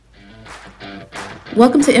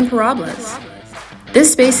Welcome to Imparables.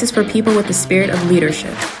 This space is for people with the spirit of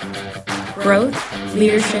leadership. Growth,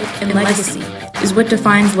 leadership, and legacy is what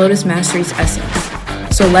defines Lotus Mastery's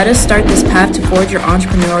essence. So let us start this path to forge your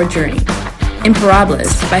entrepreneurial journey.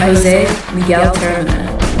 Imparables by Jose Miguel Terramona.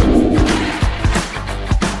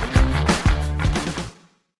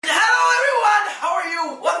 Hello everyone, how are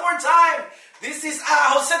you? One more time. This is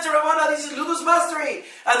Jose Terramona, this is Lotus Mastery,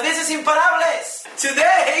 and this is Imparables.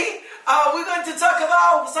 Today, we're going to talk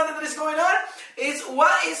about something that is going on. It's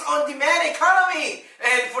what is on-demand economy.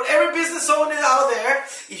 And for every business owner out there,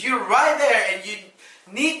 if you're right there and you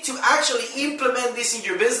need to actually implement this in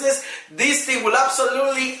your business, this thing will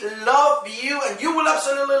absolutely love you and you will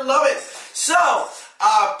absolutely love it. So,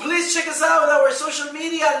 please check us out on our social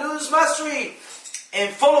media, Lotus Mastery,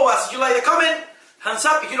 and follow us. If you like the comment, hands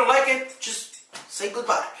up. If you don't like it, just say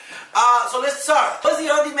goodbye. So let's start. What's the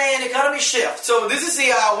on-demand economy shift? So this is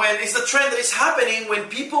when it's the trend that is happening when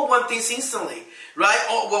people want things instantly, right?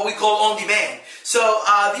 Or what we call on-demand. So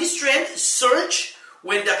this trend surged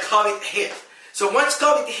when the COVID hit. So once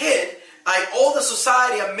COVID hit, all the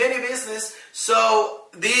society and many business saw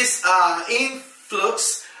this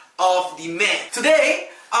influx of demand. Today,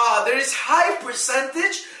 there is high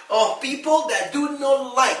percentage of people that do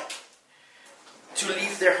not like to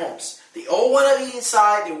leave their homes. They all want to be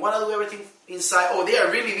inside, they want to do everything inside, or they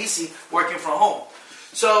are really busy working from home.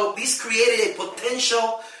 So this created a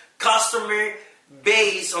potential customer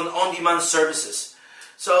base on-demand services.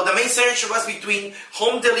 So the main synergy was between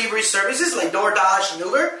home delivery services like DoorDash and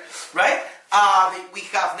Uber, right? We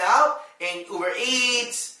have now in Uber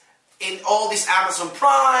Eats, in all this Amazon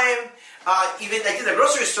Prime, even like in the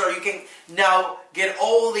grocery store, you can now get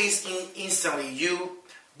all these instantly. You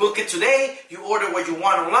book it today, you order what you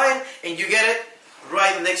want online, and you get it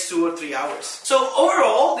right in the next 2 or 3 hours. So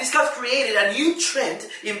overall, this has created a new trend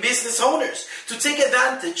in business owners to take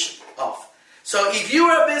advantage of. So if you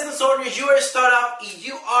are a business owner, if you are a startup, if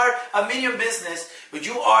you are a medium business, but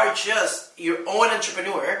you are just your own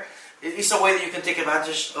entrepreneur, it's a way that you can take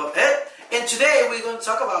advantage of it. And today we're going to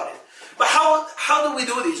talk about it. But how do we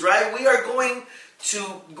do this, right? We are going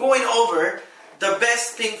over the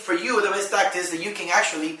best thing for you, the best tactics that you can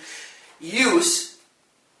actually use,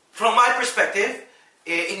 from my perspective,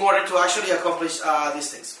 in order to actually accomplish these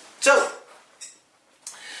things. So,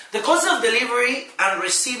 the cost of delivery and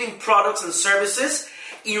receiving products and services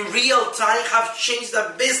in real time have changed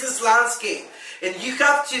the business landscape. And you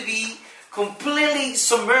have to be completely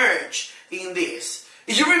submerged in this.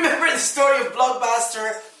 You remember the story of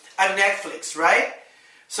Blockbuster and Netflix, right?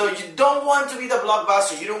 So you don't want to be the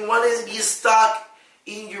blockbuster. You don't want to be stuck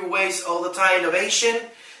in your ways all the time. Innovation,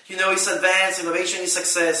 is advanced. Innovation is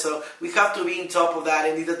success. So we have to be on top of that.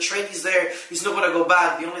 And if the trend is there, it's not going to go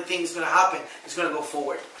back. The only thing that's going to happen is going to go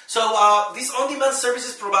forward. So these on-demand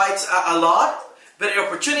services provides a lot. Better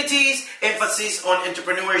opportunities, emphasis on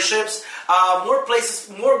entrepreneurships, more places,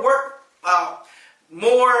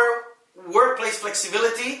 more workplace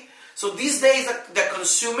flexibility. So these days, the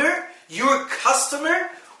consumer, your customer,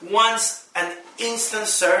 wants an instant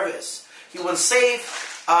service. He wants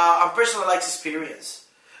safe and personalized experience.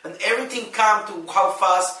 And everything comes to how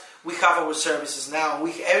fast we have our services now.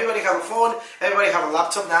 Everybody have a phone, everybody have a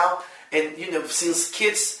laptop now. And since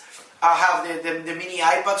kids have the mini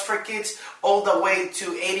iPads for kids, all the way to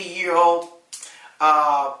 80-year-old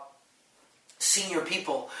senior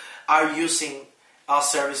people are using our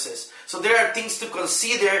services. So there are things to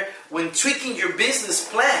consider when tweaking your business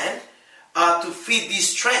plan to fit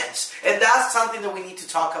these trends. And that's something that we need to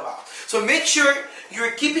talk about. So make sure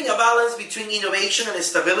you're keeping a balance between innovation and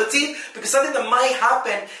stability, because something that might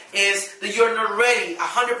happen is that you're not ready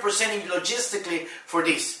 100% logistically for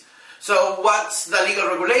this. So what's the legal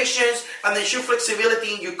regulations, and ensure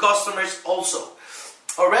flexibility in your customers also.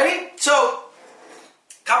 Already? So,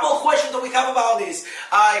 couple of questions that we have about this.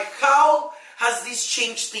 How has this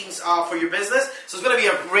changed things for your business? So it's going to be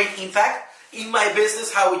a great impact. In my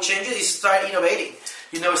business, how we change it is start innovating.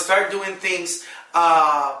 Start doing things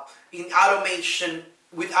in automation,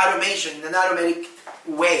 in an automatic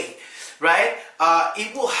way, right?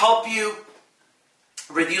 It will help you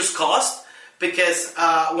reduce cost, because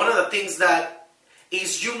one of the things that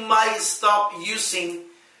is you might stop using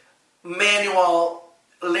manual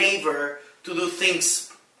labor to do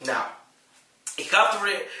things now. You have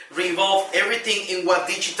to revolve everything in what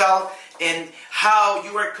digital and how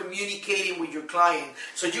you are communicating with your client.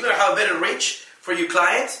 So you're going to have a better reach for your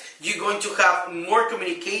clients. You're going to have more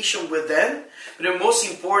communication with them. But the most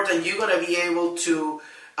important, you're going to be able to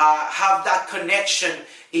have that connection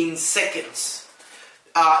in seconds.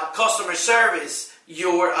 Customer service,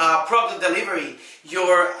 your problem delivery,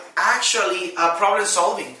 your actually problem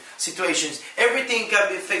solving situations. Everything can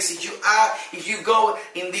be fixed if you go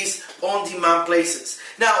in these on-demand places.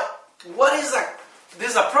 Now, what is that?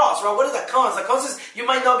 This is a pros, right? What are the cons? The cons is you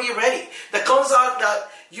might not be ready. The cons are that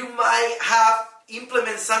you might have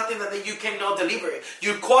implement something that you cannot deliver.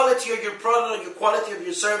 Your quality of your product or your quality of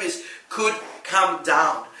your service could come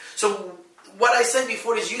down. So what I said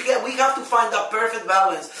before is we have to find that perfect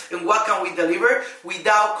balance in what can we deliver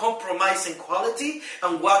without compromising quality,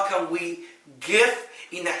 and what can we give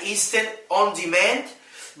in an instant, on demand,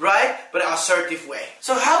 right? But an assertive way.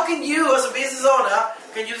 So how can you, as a business owner,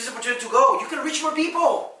 can use this opportunity to go? You can reach more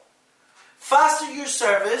people. Faster your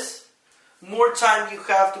service, more time you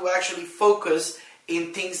have to actually focus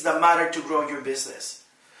in things that matter to grow your business.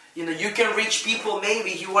 You know, you can reach people,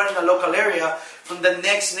 maybe you are in a local area, from the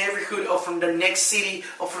next neighborhood or from the next city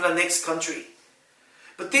or from the next country.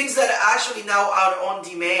 But things that are actually now out on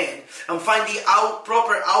demand and find the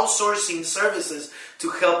proper outsourcing services to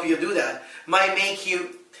help you do that might make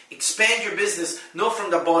you expand your business not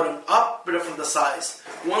from the bottom up, but from the sides.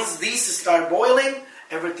 Once these start boiling,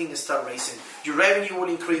 everything start raising. Your revenue will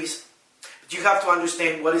increase, but you have to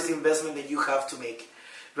understand what is the investment that you have to make,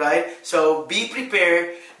 right? So be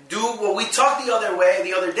prepared. Do what we talked the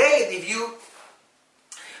other day. If you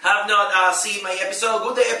have not seen my episode, go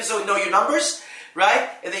to the episode, Know Your Numbers, right?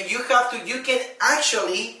 And then you can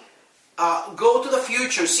actually go to the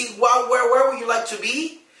future, see where would you like to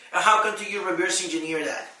be, and how can you reverse engineer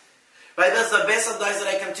that. Right? That's the best advice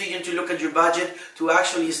that I can tell you, to look at your budget, to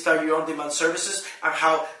actually start your on-demand services, and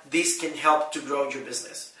how this can help to grow your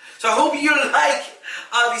business. So I hope you like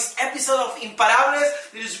this episode of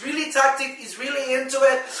Imparables. It is really tactic, is really into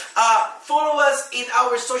it. Follow us in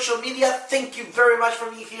our social media. Thank you very much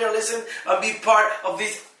for being here, listen, and be part of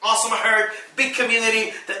this awesome herd, big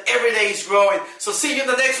community that every day is growing. So see you in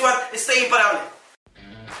the next one, and stay imparable.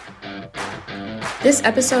 This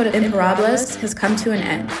episode of Imparables has come to an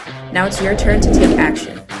end. Now it's your turn to take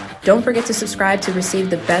action. Don't forget to subscribe to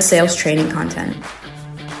receive the best sales training content.